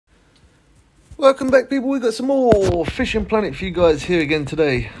Welcome back, people. We've got some more Fishing Planet for you guys here again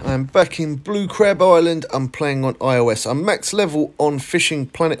today. I'm back in Blue Crab Island. I'm playing on iOS. I'm max level on Fishing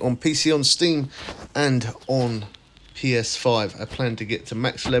Planet on PC, on Steam, and on PS5. I plan to get to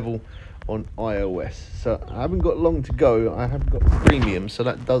max level on iOS. So I haven't got long to go. I haven't got premium, so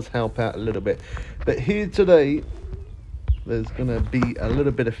that does help out a little bit. But here today, there's going to be a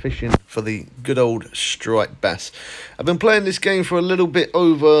little bit of fishing for the good old striped bass. I've been playing this game for a little bit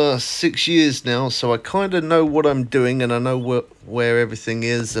over 6 years now, so I kind of know what I'm doing and I know where everything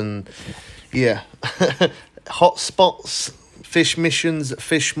is. And yeah, hot spots, fish missions,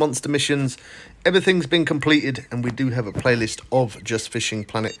 fish monster missions, everything's been completed, and we do have a playlist of just Fishing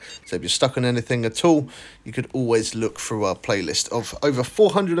Planet. So if you're stuck on anything at all, you could always look through our playlist of over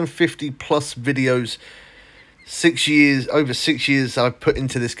 450 plus videos. 6 years, over 6 years I've put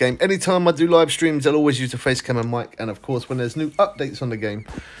into this game. Anytime I do live streams, I'll always use the face cam and mic. And of course, when there's new updates on the game,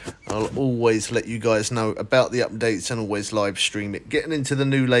 I'll always let you guys know about the updates and always live stream it. Getting into the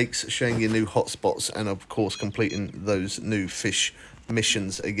new lakes, showing you new hotspots, and of course, completing those new fish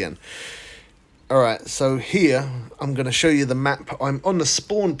missions again. Alright, so here, I'm going to show you the map. I'm on the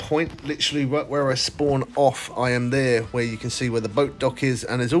spawn point, literally right where I spawn off. I am there, where you can see where the boat dock is.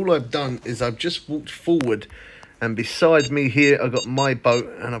 And as all I've done is I've just walked forward. And beside me here, I've got my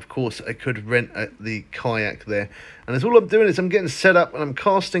boat. And of course, I could rent the kayak there. And as all I'm doing is I'm getting set up and I'm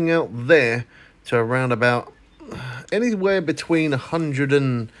casting out there to around about anywhere between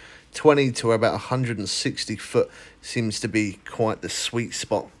 120 to about 160 foot. Seems to be quite the sweet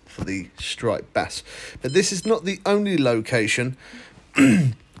spot for the striped bass. But this is not the only location.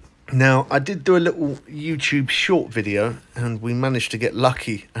 Now, I did do a little YouTube short video and we managed to get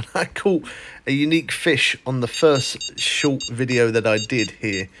lucky, and I caught a unique fish on the first short video that I did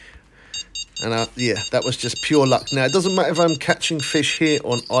here. And yeah, that was just pure luck. Now, it doesn't matter if I'm catching fish here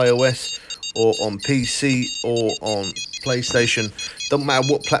on iOS or on PC or on PlayStation. Doesn't matter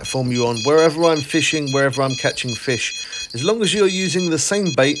what platform you're on. Wherever I'm fishing, wherever I'm catching fish, as long as you're using the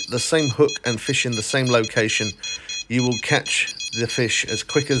same bait, the same hook, and fishing the same location, you will catch the fish as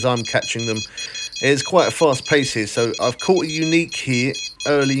quick as I'm catching them. It's quite a fast pace here. So I've caught a unique here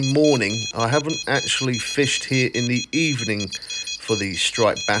early morning. I haven't actually fished here in the evening for the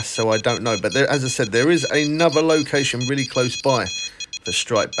striped bass, so I don't know. But there, as I said, there is another location really close by for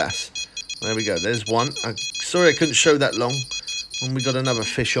striped bass. There we go, there's one. Sorry I couldn't show that long. When we got another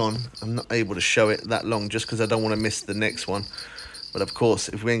fish on, I'm not able to show it that long just because I don't want to miss the next one. But of course,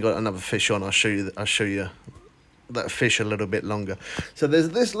 if we ain't got another fish on, I'll show you that fish a little bit longer. So there's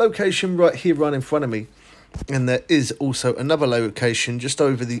this location right here, right in front of me, and there is also another location just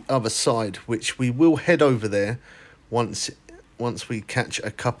over the other side, which we will head over there once we catch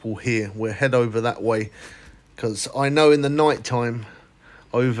a couple here. We'll head over that way because I know in the night time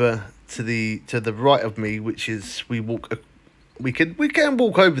over to the right of me, which is we can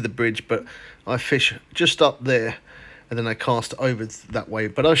walk over the bridge, but I fish just up there and then I cast over that way.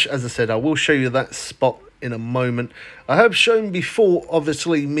 But as I said, I will show you that spot in a moment. I have shown before,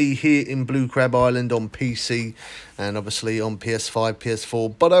 obviously, me here in Blue Crab Island on PC and obviously on PS5,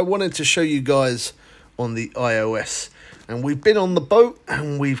 PS4, but I wanted to show you guys on the iOS. And we've been on the boat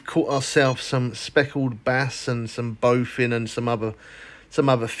and we've caught ourselves some speckled bass and some bowfin and some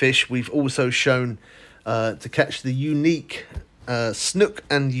other fish. We've also shown to catch the unique snook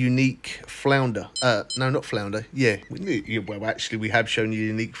and unique flounder. No, not flounder. Yeah, well, actually, we have shown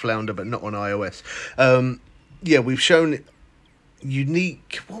unique flounder, but not on iOS. Yeah, we've shown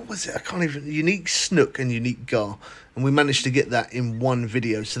unique, what was it? Unique snook and unique gar. And we managed to get that in one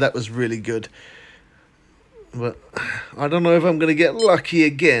video, so that was really good. But I don't know if I'm going to get lucky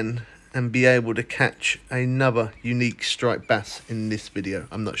again and be able to catch another unique striped bass in this video.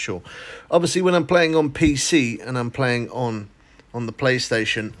 I'm not sure. Obviously, when I'm playing on PC and I'm playing on the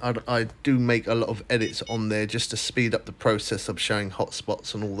PlayStation, I do make a lot of edits on there just to speed up the process of showing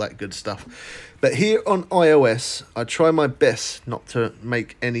hotspots and all that good stuff. But here on iOS, I try my best not to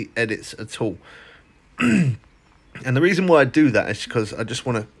make any edits at all. And the reason why I do that is because I just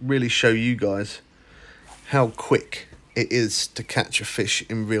want to really show you guys how quick it is to catch a fish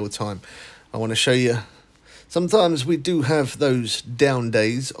in real time. I want to show you, sometimes we do have those down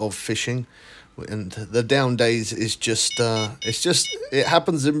days of fishing, and the down days is just it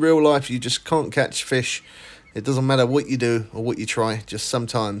happens in real life. You just can't catch fish. It doesn't matter what you do or what you try, just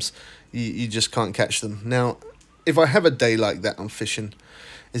sometimes you just can't catch them. Now, if I have a day like that on fishing,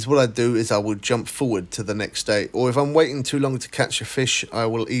 is what I do is I will jump forward to the next day, or if I'm waiting too long to catch a fish, I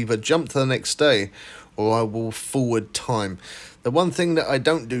will either jump to the next day or I will forward time. The one thing that I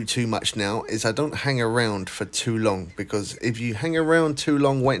don't do too much now is I don't hang around for too long, because if you hang around too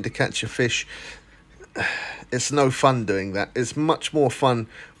long waiting to catch a fish, it's no fun doing that. It's much more fun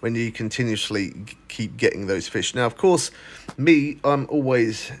when you continuously keep getting those fish. Now, of course, I'm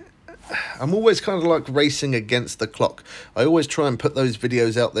always kind of like racing against the clock. I always try and put those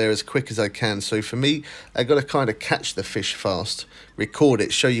videos out there as quick as I can. So for me, I got to kind of catch the fish fast, record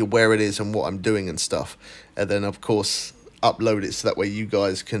it, show you where it is and what I'm doing and stuff. And then, of course, upload it so that way you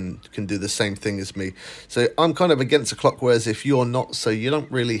guys can do the same thing as me. So I'm kind of against the clock, whereas if you're not, so you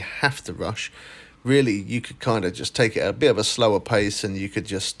don't really have to rush. Really, you could kind of just take it at a bit of a slower pace, and you could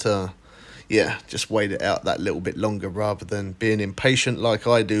just just wait it out that little bit longer, rather than being impatient like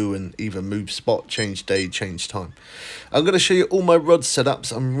I do and either move spot, change day, change time. I'm going to show you all my rod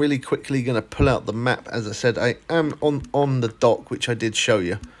setups. I'm really quickly going to pull out the map. As I said, I am on the dock, which I did show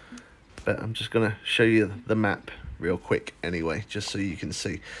you, but I'm just going to show you the map real quick anyway, just so you can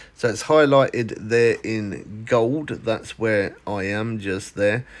see. So it's highlighted there in gold. That's where I am, just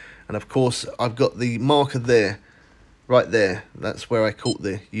there. And of course, I've got the marker there, right there. That's where I caught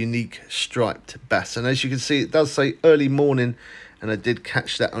the unique striped bass. And as you can see, it does say early morning, and I did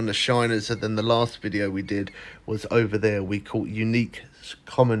catch that on the shiners. And then the last video we did was over there. We caught unique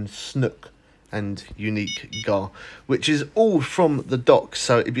common snook and unique gar, which is all from the dock.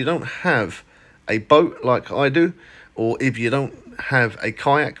 So if you don't have a boat like I do, or if you don't have a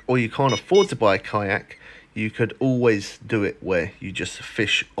kayak, or you can't afford to buy a kayak, you could always do it where you just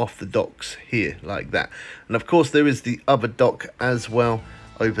fish off the docks here like that. And of course there is the other dock as well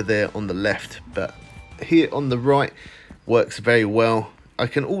over there on the left, but here on the right works very well. I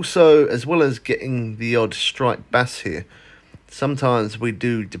can also, as well as getting the odd striped bass here, sometimes we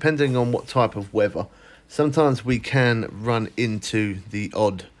do, depending on what type of weather, sometimes we can run into the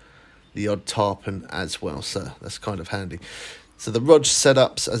odd tarpon as well, so that's kind of handy. So the rod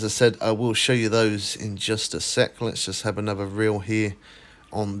setups, as I said, I will show you those in just a sec. Let's just have another reel here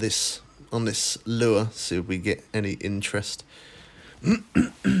on this lure, see if we get any interest.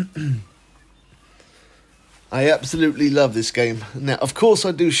 I absolutely love this game. Now, of course,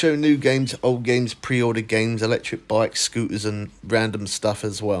 I do show new games, old games, pre-ordered games, electric bikes, scooters, and random stuff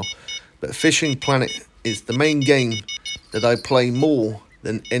as well. But Fishing Planet is the main game that I play more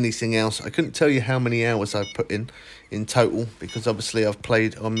than anything else. I couldn't tell you how many hours I've put in total, because obviously I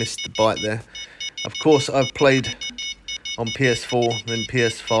missed the bite there. Of course, I've played on PS4, then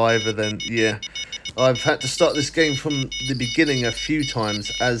PS5, and then, yeah, I've had to start this game from the beginning a few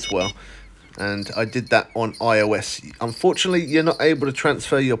times as well. And I did that on iOS. Unfortunately, you're not able to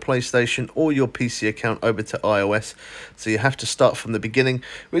transfer your PlayStation or your PC account over to iOS, so you have to start from the beginning,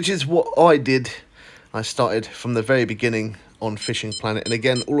 which is what I did. I started from the very beginning on Fishing Planet, and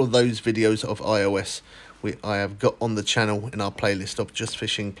again, all of those videos of iOS I have got on the channel in our playlist of just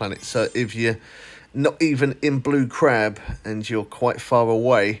Fishing Planet. So if you're not even in Blue Crab and you're quite far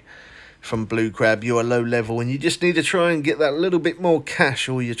away from Blue Crab, you're low level and you just need to try and get that little bit more cash,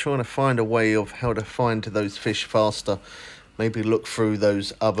 or you're trying to find a way of how to find those fish faster, maybe look through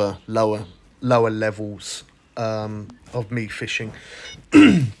those other lower levels of me fishing.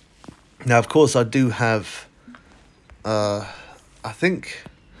 Now, of course, I do have I think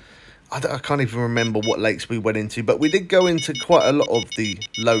I can't even remember what lakes we went into, but we did go into quite a lot of the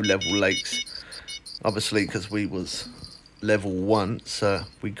low level lakes, obviously, because we was level 1, so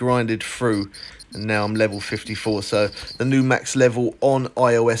we grinded through, and now I'm level 54. So the new max level on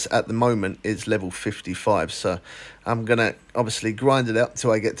iOS at the moment is level 55, so I'm gonna obviously grind it up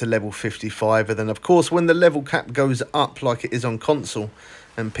till I get to level 55, and then of course when the level cap goes up like it is on console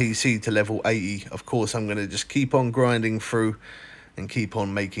and PC to level 80, of course I'm gonna just keep on grinding through and keep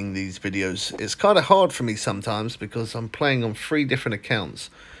on making these videos. It's kind of hard for me sometimes because I'm playing on 3 different accounts,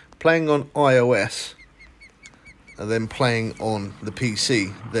 playing on iOS, and then playing on the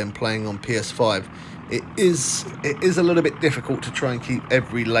PC, then playing on PS5. It is a little bit difficult to try and keep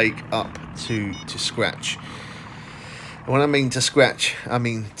every lake up to scratch. When I mean to scratch, I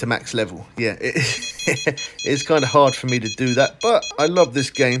mean to max level. Yeah, it's kind of hard for me to do that, but I love this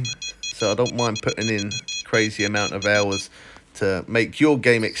game, so I don't mind putting in crazy amount of hours to make your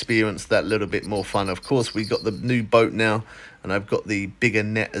game experience that little bit more fun. Of course, we got the new boat now, and I've got the bigger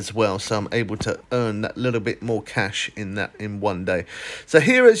net as well, so I'm able to earn that little bit more cash in one day. So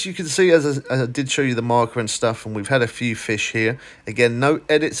here, as you can see, as I did show you the marker and stuff, and we've had a few fish here. Again, no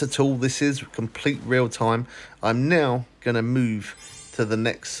edits at all. This is complete real time. I'm now going to move to the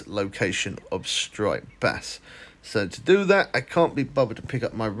next location of striped bass. So to do that, I can't be bothered to pick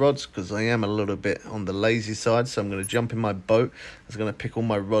up my rods because I am a little bit on the lazy side. So I'm going to jump in my boat. I'm going to pick all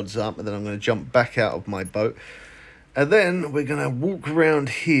my rods up, and then I'm going to jump back out of my boat. And then we're going to walk around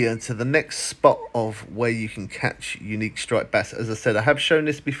here to the next spot of where you can catch unique striped bass. As I said, I have shown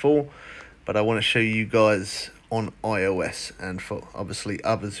this before, but I want to show you guys on iOS, and for obviously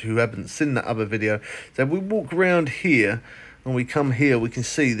others who haven't seen that other video. So we walk around here and we come here, we can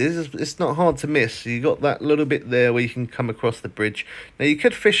see it's not hard to miss. So you got that little bit there where you can come across the bridge. Now you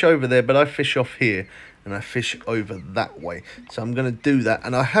could fish over there, but I fish off here and I fish over that way. So I'm going to do that,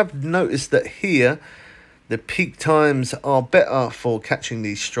 and I have noticed that here the peak times are better for catching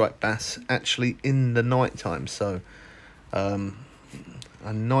these striped bass actually in the night time. So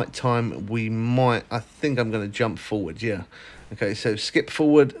at night time we might, I think I'm going to jump forward. Yeah, okay, so skip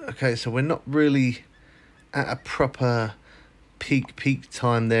forward. Okay, so we're not really at a proper peak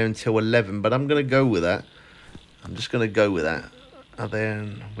time there until 11, but I'm going to go with that. I'm just going to go with that. And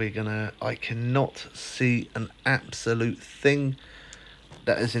then we're gonna, I cannot see an absolute thing.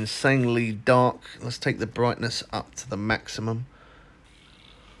 That is insanely dark. Let's take the brightness up to the maximum.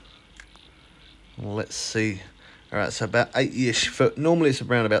 Let's see. All right, so about 80-ish foot. Normally it's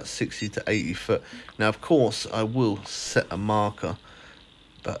around about 60 to 80 foot. Now, of course, I will set a marker.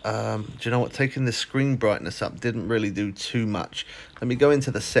 But do you know what? Taking the screen brightness up didn't really do too much. Let me go into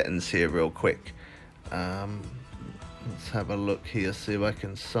the settings here real quick. Let's have a look here, see if I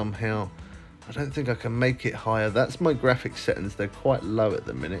can somehow... I don't think I can make it higher. That's my graphics settings. They're quite low at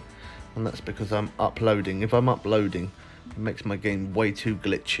the minute, and that's because I'm uploading. If I'm uploading, it makes my game way too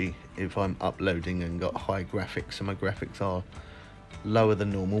glitchy if I'm uploading and got high graphics, so my graphics are lower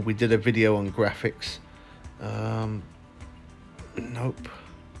than normal. We did a video on graphics. Nope.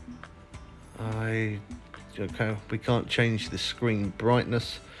 Okay, we can't change the screen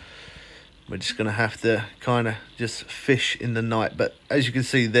brightness. We're just going to have to kind of just fish in the night. But as you can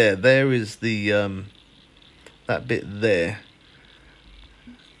see there is the, that bit there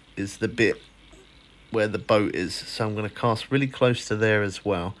is the bit where the boat is. So I'm going to cast really close to there as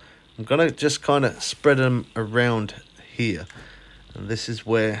well. I'm going to just kind of spread them around here. And this is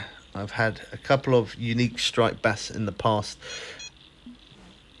where I've had a couple of unique striped bass in the past.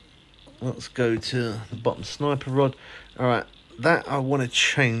 Let's go to the bottom sniper rod. All right. That I want to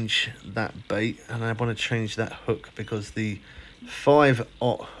change that bait, and I want to change that hook because the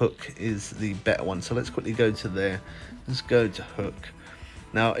 5/0 hook is the better one. So let's quickly go to there. Let's go to hook.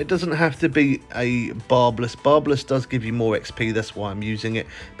 Now it doesn't have to be a barbless. Barbless does give you more XP, that's why I'm using it.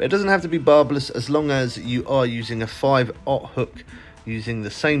 But it doesn't have to be barbless as long as you are using a 5/0 hook, using the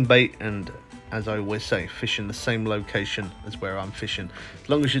same bait, and as I always say, fishing the same location as where I'm fishing. As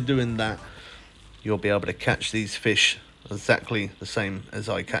long as you're doing that, you'll be able to catch these fish exactly the same as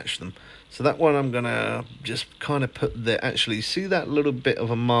I catch them. So that one I'm gonna just kind of put there. Actually, see that little bit of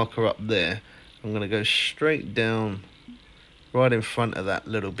a marker up there? I'm gonna go straight down right in front of that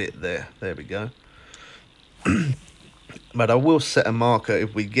little bit there. There we go. But I will set a marker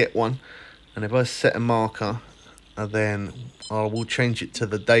if we get one, and if I set a marker, and then I will change it to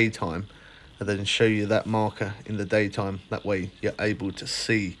the daytime and then show you that marker in the daytime. That way you're able to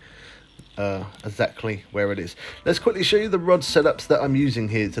see exactly where it is. Let's quickly show you the rod setups that I'm using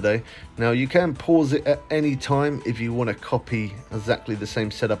here today. Now you can pause it at any time if you want to copy exactly the same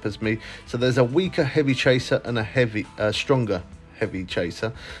setup as me. So there's a weaker heavy chaser and a stronger heavy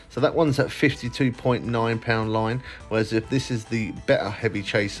chaser. So that one's at 52.9 pound line, whereas if this is the better heavy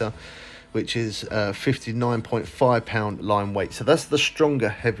chaser, which is 59.5 pound line weight. So that's the stronger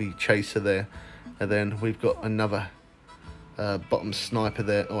heavy chaser there. And then we've got another bottom sniper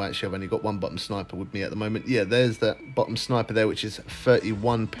there. Oh, actually I've only got one bottom sniper with me at the moment. Yeah, there's that bottom sniper there, which is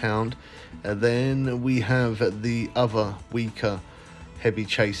 31 pound. And then we have the other weaker heavy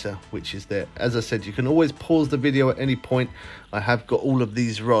chaser, which is there. As I said, you can always pause the video at any point. I have got all of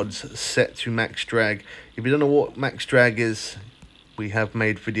these rods set to max drag. If you don't know what max drag is, we have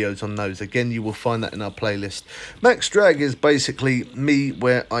made videos on those. Again, you will find that in our playlist. Max drag is basically me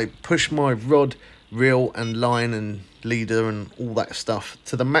where I push my rod, reel and line and leader and all that stuff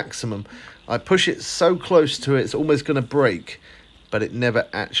to the maximum. I push it so close to it, it's almost going to break, but it never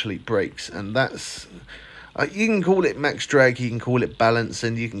actually breaks. And that's, you can call it max drag, you can call it balance,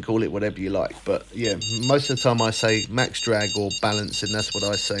 and you can call it whatever you like. But yeah, most of the time I say max drag or balance, and that's what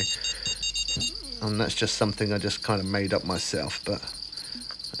I say. And that's just something I just kind of made up myself. But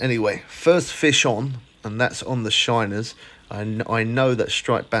anyway, first fish on, and that's on the shiners. I know that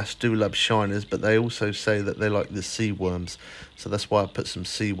striped bass do love shiners, but they also say that they like the sea worms. So that's why I put some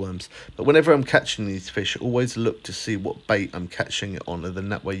sea worms. But whenever I'm catching these fish, always look to see what bait I'm catching it on, and then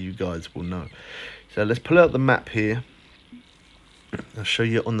that way you guys will know. So let's pull out the map here. I'll show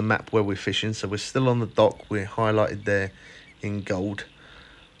you on the map where we're fishing. So we're still on the dock. We're highlighted there in gold.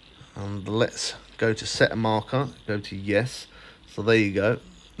 And let's go to set a marker, go to yes. So there you go.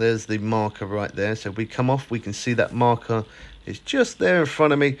 There's the marker right there. So if we come off, we can see that marker is just there in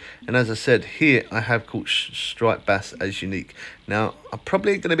front of me. And as I said, here I have caught striped bass as unique. Now, I'm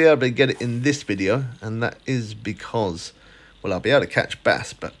probably going to be able to get it in this video, and that is because, well, I'll be able to catch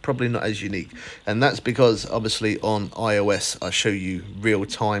bass, but probably not as unique. And that's because, obviously, on iOS, I show you real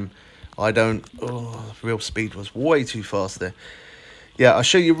time. I don't... Oh, real speed was way too fast there. Yeah, I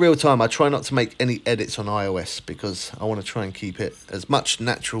show you real time. I try not to make any edits on iOS because I want to try and keep it as much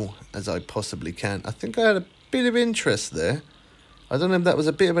natural as I possibly can. I think I had a bit of interest there. I don't know if that was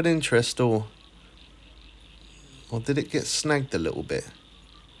a bit of an interest or did it get snagged a little bit?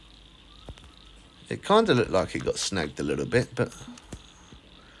 It kind of looked like it got snagged a little bit, but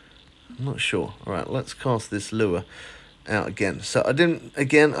I'm not sure. All right, let's cast this lure out again. So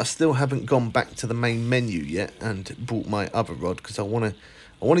I still haven't gone back to the main menu yet and bought my other rod because I want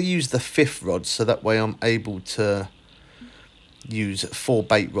to use the 5th rod, so that way I'm able to use 4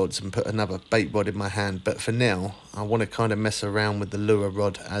 bait rods and put another bait rod in my hand. But for now, I want to kind of mess around with the lure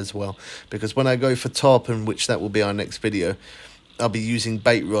rod as well, because when I go for tarpon, which that will be our next video, I'll be using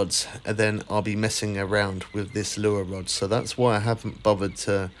bait rods, and then I'll be messing around with this lure rod. So that's why I haven't bothered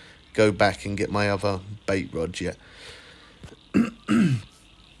to go back and get my other bait rods yet.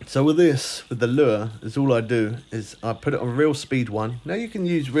 So with the lure, is all I do is I put it on real speed 1. Now you can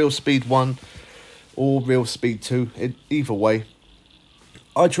use real speed 1 or real speed 2, either way.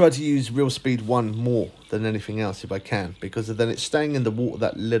 I try to use real speed 1 more than anything else if I can, because then it's staying in the water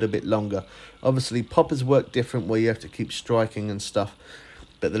that little bit longer. Obviously poppers work different where you have to keep striking and stuff,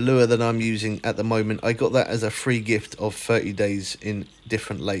 but the lure that I'm using at the moment, I got that as a free gift of 30 days in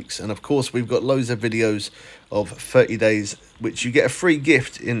different lakes. And of course we've got loads of videos of 30 days, which you get a free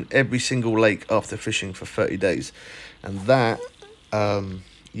gift in every single lake after fishing for 30 days. And that,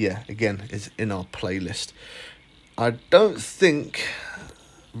 yeah, again, is in our playlist. I don't think,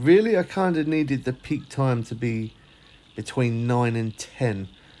 really, I kind of needed the peak time to be between 9 and 10.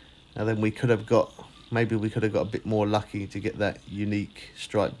 And then we could have got, maybe we could have got a bit more lucky to get that unique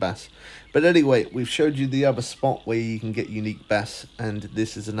striped bass. But anyway, we've showed you the other spot where you can get unique bass, and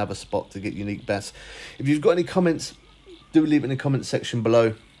this is another spot to get unique bass. If you've got any comments, do leave it in the comment section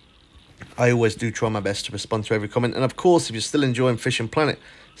below. I always do try my best to respond to every comment. And of course, if you're still enjoying Fishing Planet,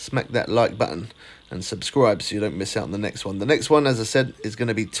 smack that like button and subscribe so you don't miss out on the next one. The next one, as I said, is going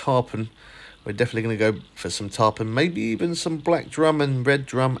to be tarpon. We're definitely going to go for some tarpon, maybe even some black drum and red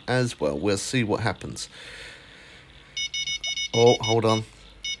drum as well. We'll see what happens. Oh, hold on.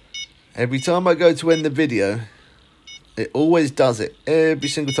 Every time I go to end the video, it always does it. Every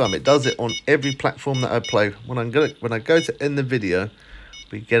single time. It does it on every platform that I play. When I go to end the video,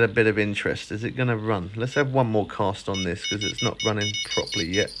 we get a bit of interest. Is it going to run? Let's have one more cast on this because it's not running properly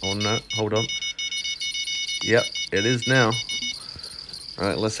yet. Oh no, hold on. Yep, it is now. All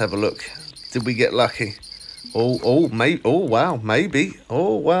right, let's have a look. Did we get lucky? Maybe. Oh wow, maybe.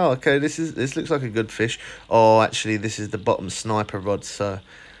 Oh wow. Okay, this looks like a good fish. Oh, actually, this is the bottom sniper rod, so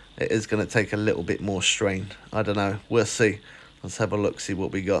it is going to take a little bit more strain. I don't know. We'll see. Let's have a look. See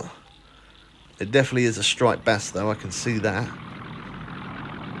what we got. It definitely is a striped bass, though. I can see that.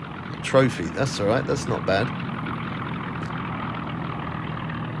 A trophy. That's all right. That's not bad.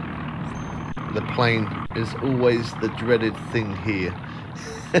 The plane is always the dreaded thing here.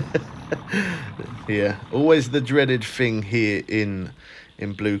 Yeah, always the dreaded thing here in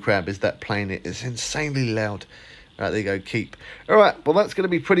Blue Crab is that plane. It is insanely loud. Right, there you go, keep. All right, well, that's going to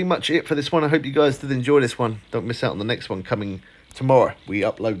be pretty much it for this one. I hope you guys did enjoy this one. Don't miss out on the next one coming tomorrow. We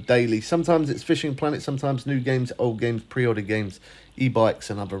upload daily. Sometimes it's Fishing Planet, sometimes new games, old games, pre-order games, e-bikes,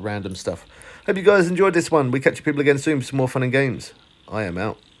 and other random stuff. Hope you guys enjoyed this one. We catch you people again soon for some more fun and games. I am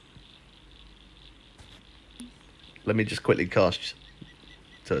out. Let me just quickly cast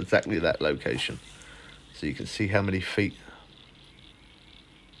to exactly that location so you can see how many feet.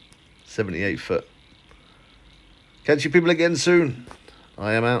 78 foot. Catch you people again soon.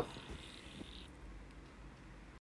 I am out.